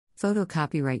Photo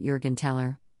copyright Jürgen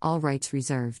Teller, all rights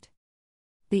reserved.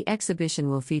 The exhibition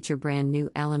will feature brand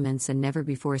new elements and never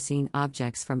before seen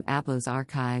objects from Abloh's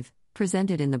archive,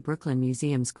 presented in the Brooklyn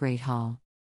Museum's Great Hall.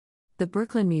 The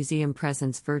Brooklyn Museum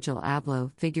presents Virgil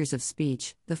Abloh, Figures of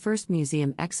Speech, the first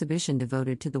museum exhibition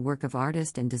devoted to the work of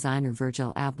artist and designer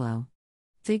Virgil Abloh.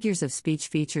 Figures of Speech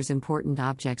features important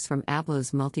objects from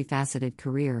Abloh's multifaceted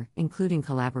career, including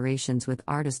collaborations with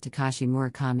artist Takashi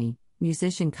Murakami,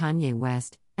 musician Kanye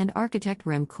West, and architect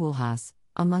Rem Koolhaas,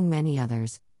 among many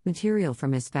others, material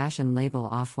from his fashion label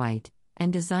Off-White,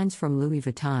 and designs from Louis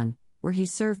Vuitton, where he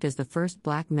served as the first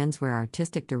black menswear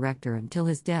artistic director until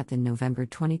his death in November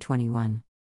 2021.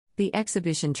 The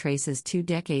exhibition traces 2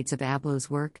 decades of Abloh's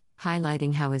work,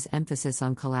 highlighting how his emphasis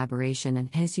on collaboration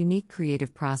and his unique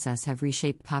creative process have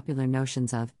reshaped popular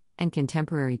notions of, and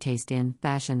contemporary taste in,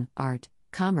 fashion, art,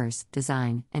 commerce,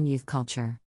 design, and youth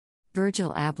culture.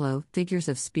 Virgil Abloh, Figures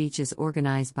of Speech is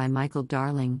organized by Michael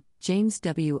Darling, James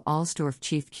W. Alstorff,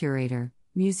 Chief Curator,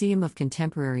 Museum of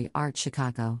Contemporary Art,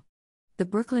 Chicago. The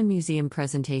Brooklyn Museum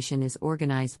presentation is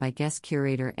organized by guest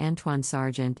curator Antoine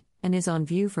Sargent, and is on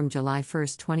view from July 1,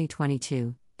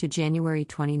 2022, to January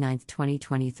 29,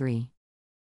 2023.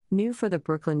 New for the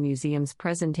Brooklyn Museum's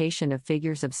presentation of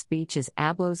Figures of Speech is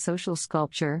Abloh's social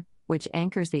sculpture, which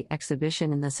anchors the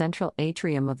exhibition in the central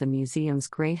atrium of the museum's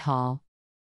Great Hall.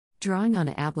 Drawing on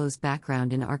Abloh's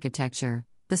background in architecture,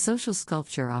 the social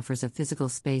sculpture offers a physical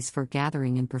space for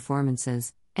gathering and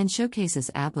performances, and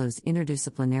showcases Abloh's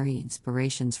interdisciplinary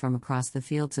inspirations from across the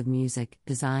fields of music,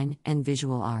 design, and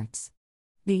visual arts.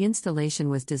 The installation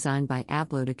was designed by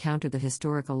Abloh to counter the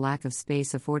historical lack of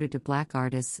space afforded to Black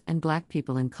artists and Black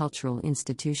people in cultural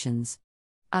institutions.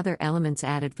 Other elements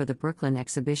added for the Brooklyn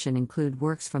exhibition include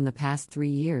works from the past 3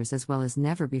 years as well as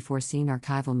never-before-seen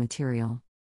archival material.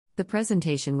 The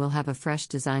presentation will have a fresh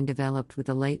design developed with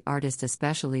the late artist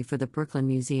especially for the Brooklyn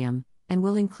Museum, and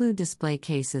will include display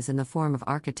cases in the form of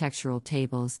architectural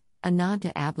tables, a nod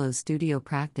to Abloh's studio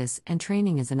practice and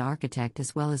training as an architect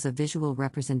as well as a visual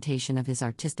representation of his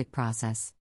artistic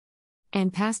process.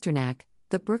 Ann Pasternak,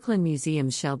 the Brooklyn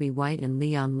Museum's Shelby White and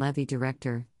Leon Levy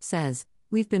director, says,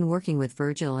 "We've been working with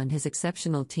Virgil and his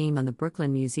exceptional team on the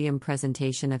Brooklyn Museum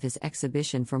presentation of his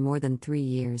exhibition for more than 3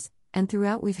 years, and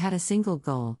throughout we've had a single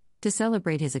goal, to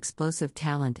celebrate his explosive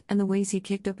talent and the ways he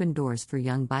kicked open doors for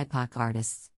young BIPOC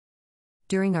artists.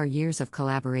 During our years of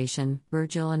collaboration,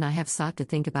 Virgil and I have sought to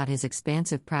think about his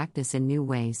expansive practice in new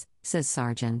ways," says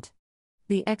Sargent.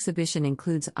 The exhibition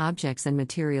includes objects and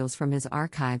materials from his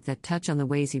archive that touch on the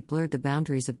ways he blurred the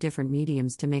boundaries of different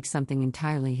mediums to make something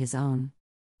entirely his own.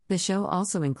 The show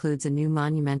also includes a new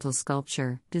monumental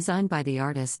sculpture, designed by the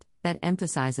artist, that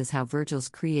emphasizes how Virgil's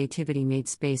creativity made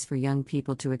space for young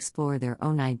people to explore their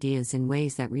own ideas in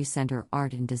ways that recenter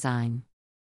art and design.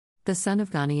 The son of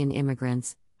Ghanaian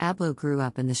immigrants, Abloh grew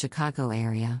up in the Chicago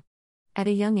area. At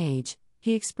a young age,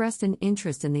 he expressed an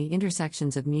interest in the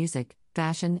intersections of music,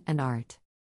 fashion, and art.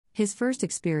 His first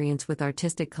experience with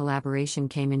artistic collaboration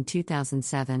came in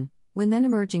 2007, when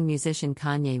then-emerging musician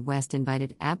Kanye West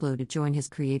invited Abloh to join his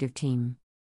creative team.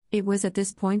 It was at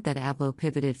this point that Abloh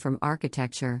pivoted from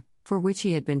architecture, for which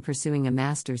he had been pursuing a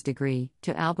master's degree,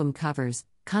 to album covers,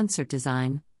 concert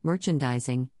design,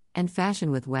 merchandising, and fashion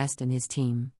with West and his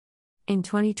team. In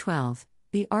 2012,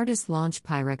 the artist launched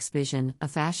Pyrex Vision, a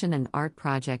fashion and art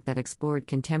project that explored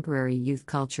contemporary youth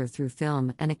culture through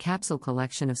film and a capsule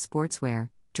collection of sportswear,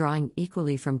 drawing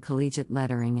equally from collegiate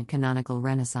lettering and canonical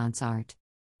Renaissance art.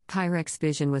 Pyrex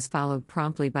Vision was followed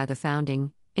promptly by the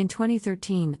founding, in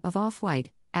 2013, of Off-White,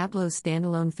 Abloh's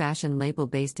standalone fashion label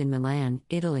based in Milan,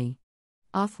 Italy.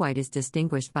 Off-White is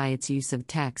distinguished by its use of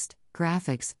text,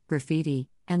 graphics, graffiti,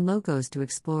 and logos to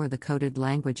explore the coded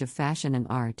language of fashion and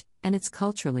art, and its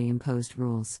culturally imposed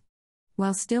rules.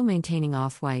 While still maintaining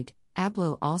Off-White,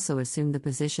 Abloh also assumed the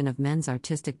position of men's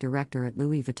artistic director at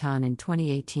Louis Vuitton in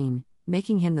 2018,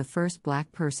 making him the first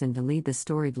Black person to lead the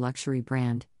storied luxury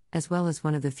brand, as well as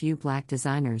one of the few Black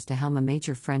designers to helm a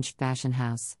major French fashion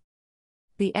house.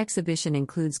 The exhibition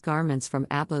includes garments from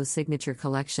Abloh's signature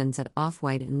collections at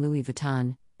Off-White and Louis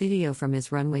Vuitton, video from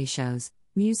his runway shows,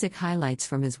 music highlights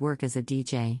from his work as a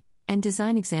DJ, and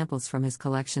design examples from his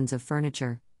collections of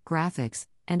furniture, graphics,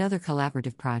 and other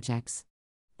collaborative projects.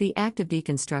 The act of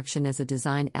deconstruction as a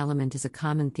design element is a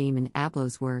common theme in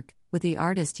Abloh's work, with the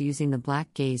artist using the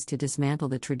Black gaze to dismantle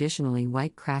the traditionally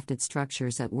white crafted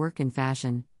structures at work in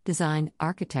fashion, design,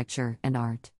 architecture, and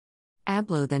art.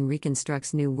 Abloh then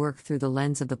reconstructs new work through the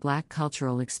lens of the Black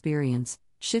cultural experience,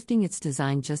 shifting its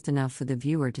design just enough for the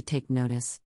viewer to take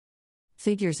notice.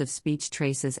 Figures of Speech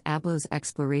traces Abloh's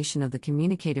exploration of the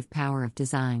communicative power of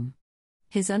design.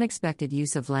 His unexpected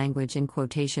use of language in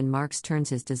quotation marks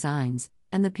turns his designs,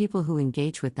 and the people who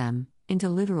engage with them, into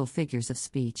literal figures of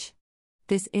speech.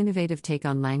 This innovative take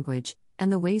on language,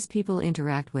 and the ways people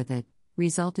interact with it,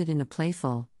 resulted in a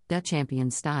playful,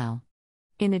 Duchampian style.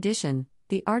 In addition,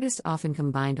 the artist often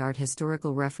combined art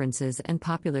historical references and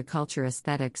popular culture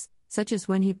aesthetics, such as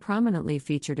when he prominently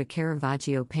featured a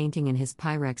Caravaggio painting in his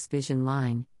Pyrex Vision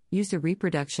line, used a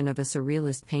reproduction of a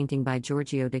surrealist painting by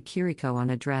Giorgio de Chirico on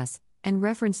a dress, and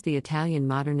referenced the Italian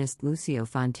modernist Lucio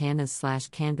Fontana's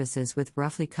canvases with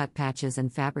roughly cut patches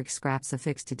and fabric scraps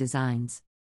affixed to designs.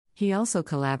 He also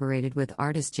collaborated with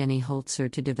artist Jenny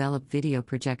Holzer to develop video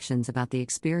projections about the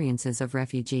experiences of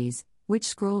refugees, which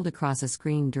scrolled across a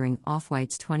screen during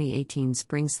Off-White's 2018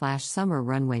 spring/summer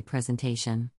runway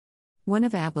presentation. One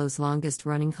of Abloh's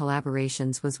longest-running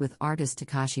collaborations was with artist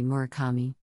Takashi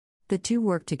Murakami. The two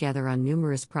worked together on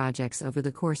numerous projects over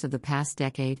the course of the past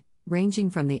decade, ranging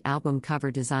from the album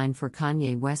cover design for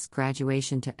Kanye West's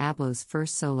graduation to Abloh's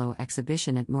first solo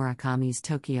exhibition at Murakami's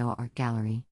Tokyo Art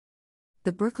Gallery.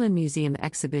 The Brooklyn Museum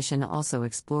exhibition also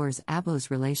explores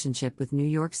Abloh's relationship with New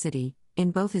York City,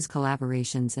 in both his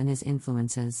collaborations and his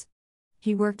influences.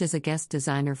 He worked as a guest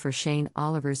designer for Shane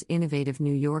Oliver's innovative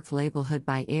New York label Hood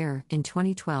by Air in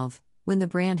 2012, when the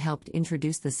brand helped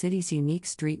introduce the city's unique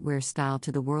streetwear style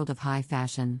to the world of high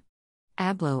fashion.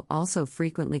 Abloh also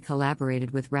frequently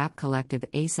collaborated with rap collective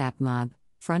A$AP Mob,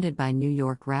 fronted by New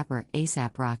York rapper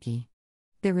A$AP Rocky.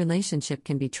 Their relationship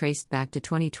can be traced back to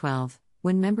 2012,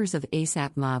 when members of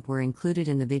A$AP Mob were included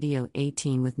in the video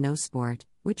 18 with No Sport,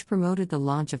 which promoted the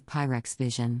launch of Pyrex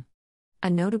Vision. A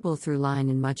notable through line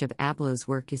in much of Abloh's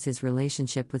work is his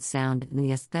relationship with sound and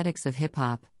the aesthetics of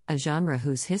hip-hop, a genre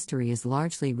whose history is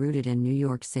largely rooted in New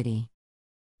York City.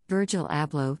 Virgil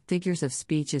Abloh, Figures of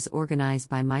Speech is organized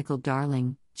by Michael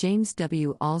Darling, James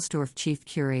W. Alstorff Chief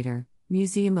Curator,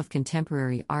 Museum of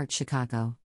Contemporary Art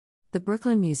Chicago. The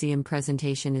Brooklyn Museum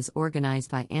presentation is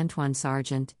organized by Antoine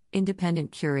Sargent,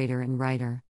 independent curator and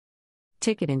writer.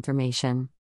 Ticket information.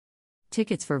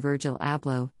 Tickets for Virgil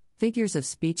Abloh, Figures of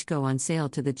Speech go on sale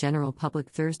to the general public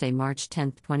Thursday, March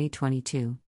 10,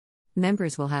 2022.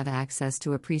 Members will have access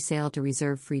to a pre-sale to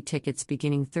reserve free tickets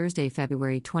beginning Thursday,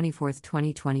 February 24,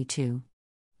 2022.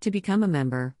 To become a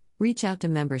member, reach out to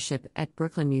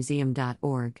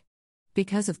membership@brooklynmuseum.org.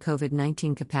 Because of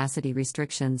COVID-19 capacity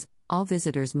restrictions, all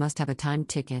visitors must have a timed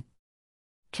ticket.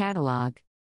 Catalog.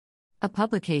 A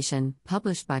publication,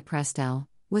 published by Prestel,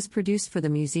 was produced for the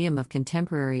Museum of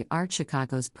Contemporary Art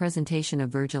Chicago's presentation of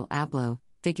Virgil Abloh,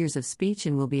 Figures of Speech,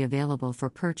 and will be available for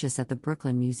purchase at the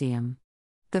Brooklyn Museum.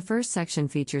 The first section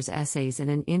features essays and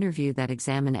an interview that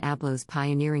examine Abloh's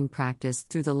pioneering practice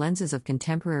through the lenses of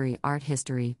contemporary art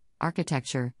history,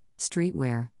 architecture,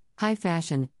 streetwear, high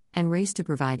fashion, and race to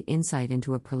provide insight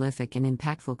into a prolific and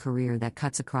impactful career that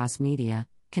cuts across media,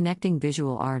 connecting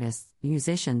visual artists,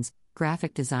 musicians,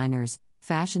 graphic designers,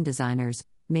 fashion designers,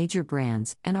 major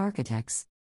brands, and architects.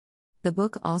 The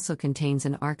book also contains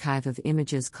an archive of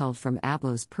images culled from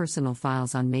Abloh's personal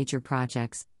files on major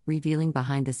projects, revealing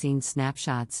behind-the-scenes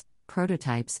snapshots,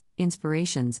 prototypes,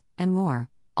 inspirations, and more,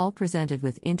 all presented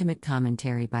with intimate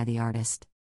commentary by the artist.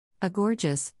 A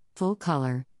gorgeous,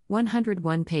 full-color,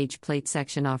 101-page plate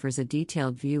section offers a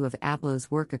detailed view of Abloh's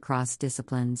work across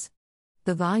disciplines.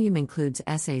 The volume includes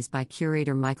essays by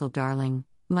curator Michael Darling,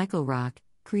 Michael Rock,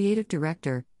 creative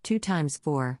director,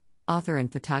 2x4, author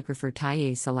and photographer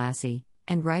Taye Selassie,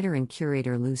 and writer and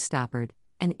curator Lou Stoppard,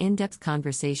 an in-depth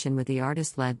conversation with the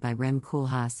artist led by Rem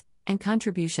Koolhaas, and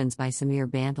contributions by Samir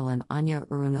Bandel and Anya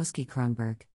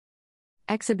Aronofsky-Kronberg.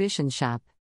 Exhibition Shop.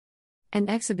 An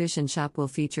exhibition shop will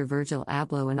feature Virgil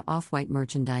Abloh and Off-White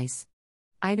merchandise.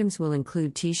 Items will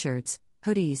include t-shirts,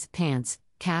 hoodies, pants,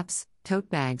 caps, tote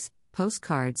bags,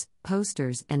 postcards,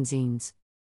 posters, and zines.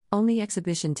 Only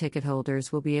exhibition ticket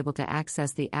holders will be able to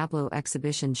access the Abloh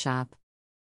exhibition shop.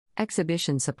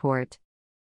 Exhibition support.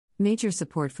 Major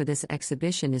support for this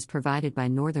exhibition is provided by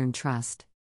Northern Trust.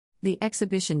 The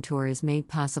exhibition tour is made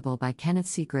possible by Kenneth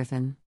C. Griffin.